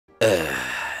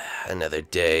Another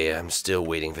day. I'm still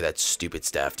waiting for that stupid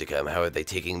staff to come. How are they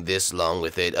taking this long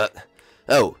with it?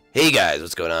 Oh, hey guys,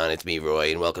 what's going on? It's me,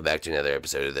 Roy, and welcome back to another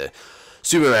episode of the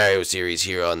Super Mario series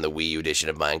here on the Wii U edition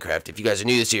of Minecraft. If you guys are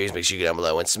new to the series, make sure you go down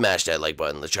below and smash that like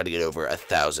button. Let's try to get over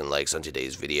 1,000 likes on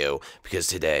today's video, because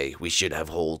today we should have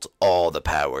hold all the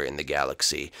power in the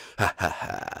galaxy. Ha ha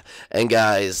ha. And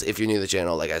guys, if you're new to the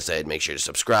channel, like I said, make sure to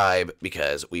subscribe,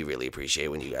 because we really appreciate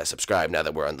when you guys subscribe now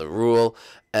that we're on the rule.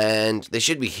 And they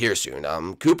should be here soon.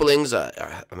 Koopalings,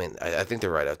 I think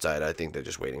they're right outside. I think they're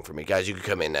just waiting for me. Guys, you can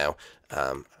come in now.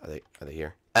 Are they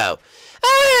here? Oh.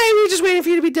 Hey, we were just waiting for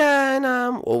you to be done.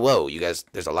 Whoa, you guys,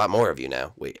 there's a lot more of you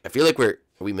now. Wait, I feel like are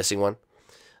we missing one?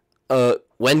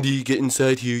 Wendy, get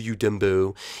inside here, you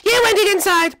Dumbo. Yeah, Wendy, get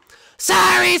inside.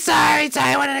 Sorry,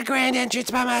 I wanted a grand entrance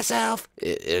by myself.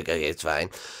 Okay, it's fine.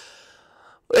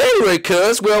 Anyway,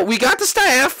 cuz, well, we got the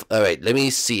staff. Alright, let me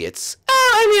see.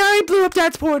 I blew up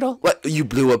Dad's portal. What? You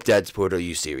blew up Dad's portal? Are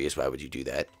you serious? Why would you do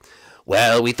that?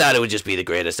 Well, we thought it would just be the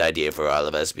greatest idea for all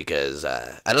of us because,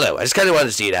 I don't know. I just kind of wanted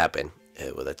to see it happen.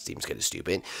 Well, that seems kind of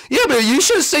stupid. Yeah, but you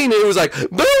should have seen it. It was like,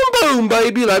 boom, boom,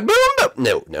 baby, like, boom,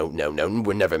 boom. No.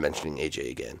 We're never mentioning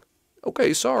AJ again.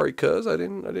 Okay, sorry, cuz. I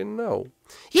didn't know.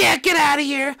 Yeah, get out of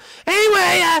here.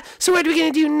 Anyway, so what are we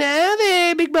going to do now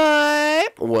there, big boy?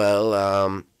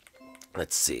 Well,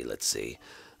 let's see.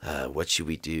 What should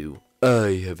we do?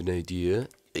 I have an idea.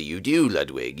 You do,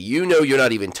 Ludwig. You know you're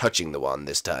not even touching the wand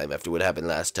this time after what happened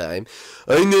last time.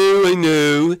 I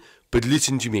know. But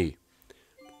listen to me.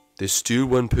 There's still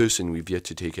one person we've yet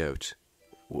to take out.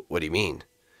 What do you mean?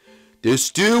 There's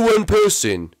still one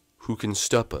person who can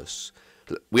stop us.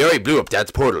 We already blew up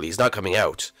Dad's portal. He's not coming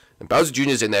out. And Bowser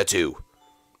Jr.'s in there too.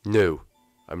 No,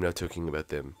 I'm not talking about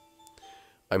them.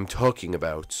 I'm talking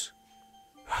about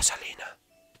Rosalina.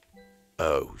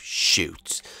 Oh,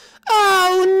 shoot.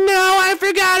 Oh, no, I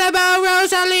forgot about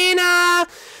Rosalina.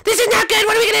 This is not good.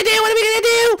 What are we going to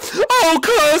do? Oh,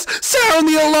 cuz, sound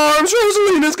the alarms.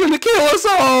 Rosalina's going to kill us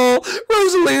all.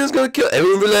 Rosalina's going to kill...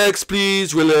 Everyone relax,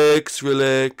 please. Relax.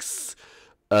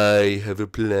 I have a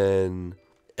plan.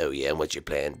 Oh, yeah, and what's your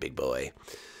plan, big boy?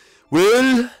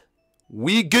 Well,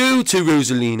 we go to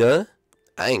Rosalina.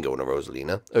 I ain't going to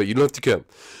Rosalina. Oh, you don't have to come.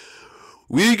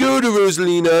 We go to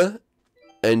Rosalina,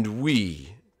 and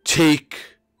we take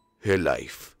her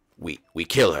life. We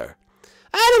kill her.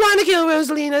 I don't want to kill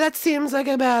Rosalina. That seems like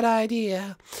a bad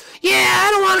idea. Yeah, I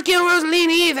don't want to kill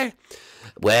Rosalina either.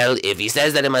 Well, if he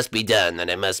says that it must be done, then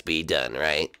it must be done,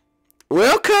 right?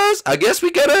 Well, cuz, I guess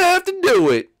we gotta have to do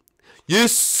it.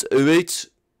 Yes, alright.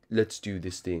 Let's do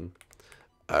this thing.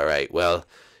 Alright, well,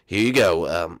 here you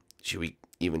go. Should we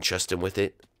even trust him with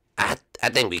it? I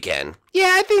think we can.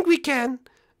 Yeah, I think we can.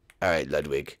 Alright,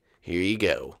 Ludwig, here you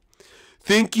go.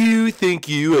 Thank you.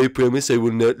 I promise I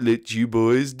will not let you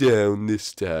boys down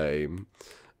this time.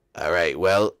 Alright,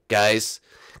 well, guys.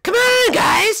 Come on,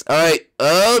 guys! Alright,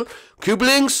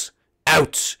 Koopalings,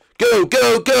 out! Go!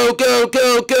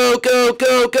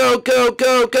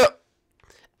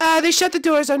 They shut the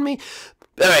doors on me.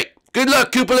 Alright, good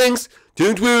luck, Koopalings!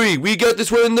 Don't worry, we got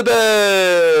this one in the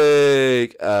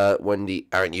bag! Wendy,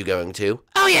 aren't you going to?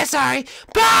 Oh, yeah, sorry.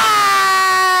 Bye!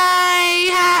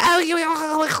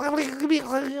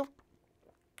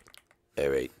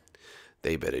 Alright,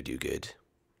 they better do good.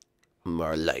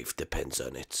 Our life depends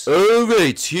on it.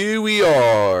 Alright, here we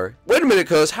are. Wait a minute,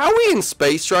 cuz, how are we in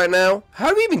space right now? How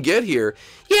did we even get here?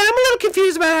 Yeah, I'm a little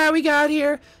confused about how we got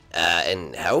here.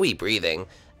 And how are we breathing?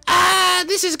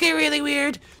 This is getting really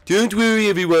weird. Don't worry,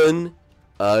 everyone.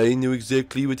 I know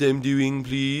exactly what I'm doing,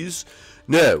 please.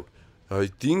 Now, our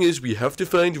thing is we have to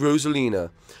find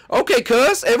Rosalina. Okay,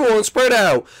 cuz, everyone spread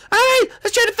out. Alright,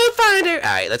 let's try to find her.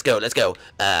 Alright, let's go.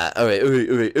 Alright.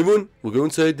 Everyone, we'll go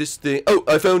inside this thing. Oh,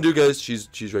 I found her, guys.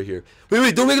 She's right here.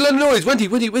 Wait, don't make a lot of noise. Wendy,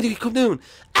 calm down.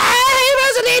 Hey,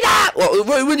 Rosalina!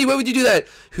 Well, Wendy, why would you do that?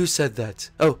 Who said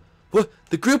that? Oh, what?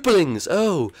 The Koopalings.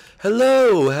 Oh,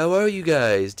 hello. How are you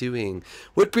guys doing?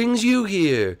 What brings you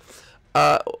here?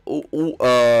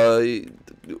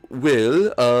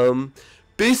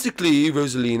 Basically,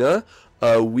 Rosalina,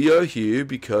 we are here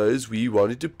because we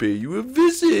wanted to pay you a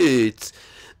visit.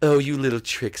 Oh, you little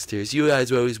tricksters. You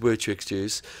guys always were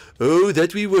tricksters. Oh,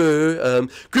 that we were.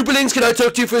 Koopalings, can I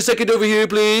talk to you for a second over here,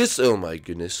 please? Oh, my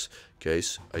goodness.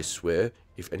 Guys, I swear,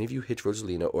 if any of you hit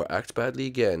Rosalina or act badly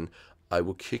again, I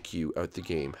will kick you out the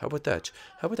game. How about that?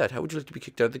 How would you like to be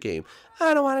kicked out of the game?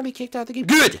 I don't want to be kicked out of the game.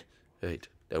 Good! Right.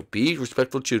 Now be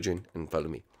respectful children and follow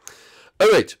me.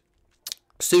 Alright.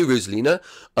 So, Rosalina,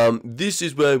 this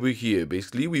is why we're here.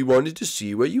 Basically, we wanted to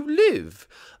see where you live.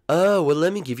 Oh, well,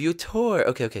 let me give you a tour.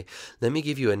 Okay. Let me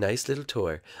give you a nice little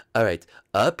tour. All right.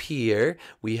 Up here,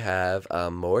 we have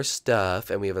more stuff,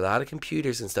 and we have a lot of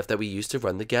computers and stuff that we use to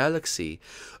run the galaxy.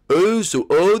 Oh, so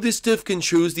all this stuff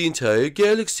controls the entire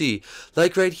galaxy.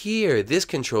 Like right here, this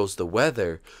controls the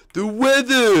weather. The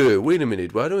weather! Wait a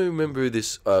minute. Why don't I remember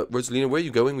this? Rosalina, where are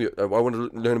you going? I want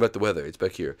to learn about the weather. It's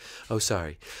back here. Oh,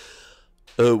 sorry.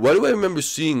 Why do I remember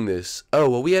seeing this? Oh,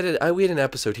 well, we had an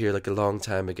episode here like a long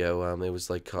time ago. It was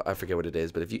like, I forget what it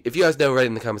is, but if you guys know, write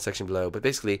in the comment section below. But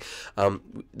basically,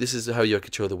 this is how you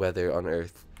control the weather on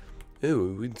Earth.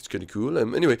 Oh, it's kind of cool.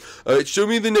 Anyway, show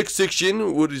me the next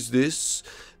section. What is this?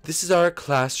 This is our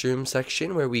classroom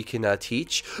section where we can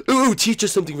teach. Oh, teach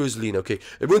us something, Rosalina. Okay,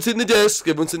 everyone sit in the desk.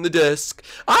 Everyone sit in the desk.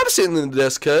 I'm sitting in the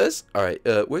desk, cuz. All right,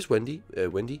 where's Wendy?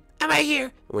 Wendy? I'm right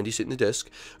here. Wendy, sit in the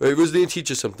desk. All right, Rosalina, teach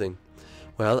us something.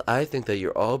 Well, I think that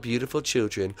you're all beautiful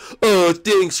children. Oh,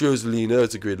 thanks, Rosalina.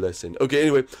 That's a great lesson. Okay,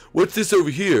 anyway, what's this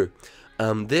over here?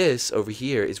 This over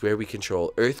here is where we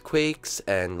control earthquakes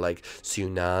and, like,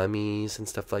 tsunamis and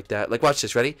stuff like that. Like, watch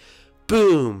this. Ready?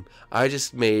 Boom! I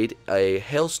just made a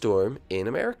hailstorm in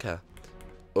America.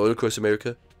 All across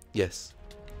America? Yes.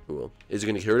 Cool. Is it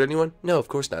going to hurt anyone? No, of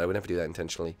course not. I would never do that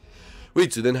intentionally.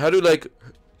 Wait, so then how do, like,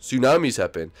 tsunamis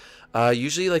happen?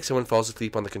 Usually, like, someone falls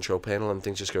asleep on the control panel and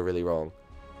things just go really wrong.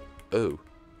 Oh,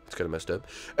 it's kind of messed up.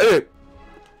 Anyway,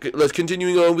 let's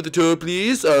continuing on with the tour,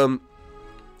 please.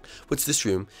 What's this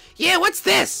room? Yeah, what's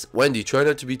this? Wendy, try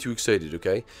not to be too excited,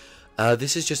 okay?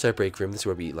 This is just our break room. This is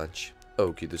where we eat lunch. Oh,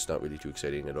 okay, that's not really too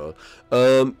exciting at all.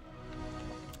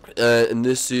 And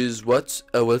this is what?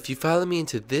 Oh, well, if you follow me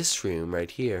into this room right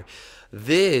here,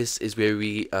 this is where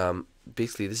we,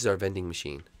 basically, this is our vending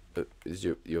machine. Is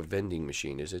your vending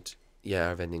machine, is it? Yeah,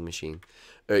 our vending machine.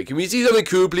 Alright, can we see something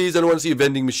cool, please? I don't want to see a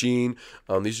vending machine.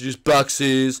 These are just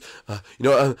boxes. You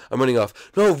know, I'm running off.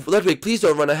 No, Ludwig, please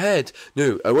don't run ahead.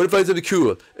 No, I want to find something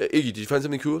cool. Iggy, did you find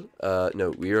something cool?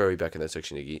 No, we're already back in that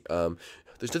section, Iggy.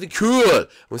 There's nothing cool. I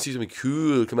want to see something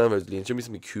cool. Come on, Rosaline, show me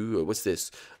something cool. What's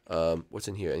this? What's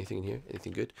in here? Anything in here?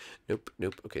 Anything good? Nope.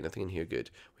 Okay, nothing in here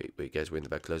good. Wait, guys, we're in the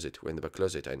back closet. We're in the back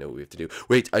closet. I know what we have to do.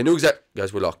 Wait, I know exactly.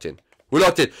 Guys, we're locked in. We're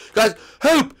locked in. Guys,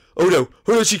 help! Oh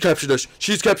no, she captured us.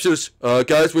 She's captured us.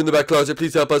 Guys, we're in the back closet.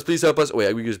 Please help us. Oh,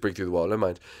 wait, we can just break through the wall. Never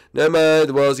mind.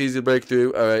 The wall's easy to break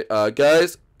through. Alright,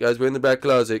 guys, we're in the back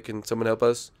closet. Can someone help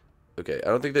us? Okay, I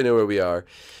don't think they know where we are.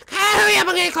 Hurry up,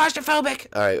 I'm getting claustrophobic.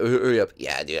 Alright, hurry up.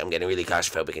 Yeah, dude, I'm getting really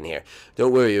claustrophobic in here.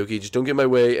 Don't worry, okay? Just don't get in my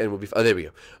way and we'll be oh, there we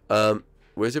go.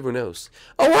 Where's everyone else?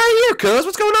 Oh, why are you here, cuz?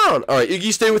 What's going on? Alright,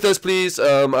 Iggy, stay with us, please.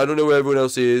 I don't know where everyone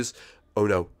else is. Oh,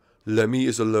 no. Lemmy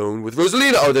is alone with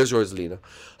Rosalina. Oh, there's Rosalina.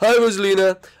 Hi,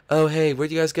 Rosalina. Oh, hey,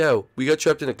 where'd you guys go? We got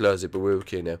trapped in a closet, but we're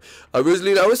okay now.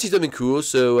 Rosalina, I want to see something cool,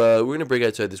 so we're going to break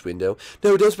outside this window.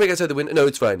 No, don't break outside the window. No,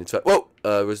 it's fine. Whoa,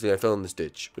 Rosalina, I fell in this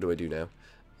ditch. What do I do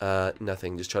now?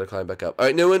 Nothing. Just try to climb back up. All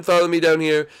right, no one follow me down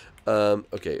here.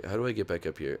 Okay, how do I get back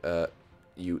up here?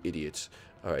 You idiots.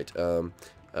 All right,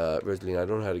 Rosalina, I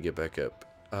don't know how to get back up.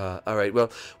 Alright,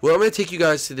 well, I'm gonna take you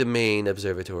guys to the main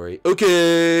observatory.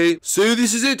 Okay, so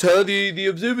this is it, huh? The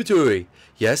observatory.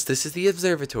 Yes, this is the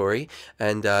observatory,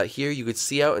 and here you could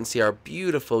see out and see our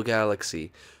beautiful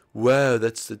galaxy. Wow,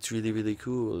 that's really, really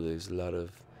cool. There's a lot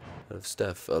of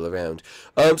stuff all around.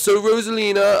 So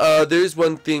Rosalina, there's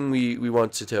one thing we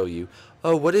want to tell you.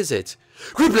 Oh, what is it?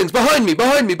 Koopalings, behind me,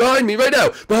 right now!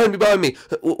 Behind me!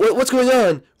 What's going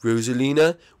on?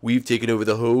 Rosalina, we've taken over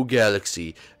the whole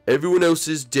galaxy. Everyone else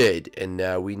is dead, and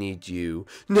now we need you.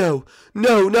 No,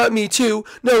 not me too.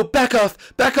 No, back off.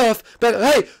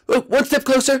 Hey, one step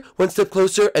closer,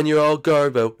 and you're all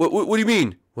Garbo. What do you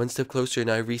mean? One step closer,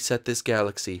 and I reset this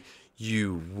galaxy.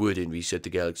 You wouldn't reset the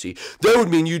galaxy. That would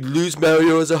mean you'd lose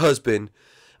Mario as a husband.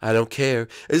 I don't care.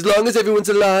 As long as everyone's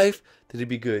alive, then it'd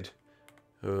be good.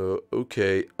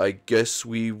 Okay, I guess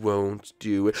we won't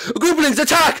do it. Koopalings,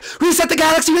 attack! Reset the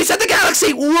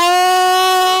galaxy!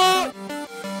 Whoa!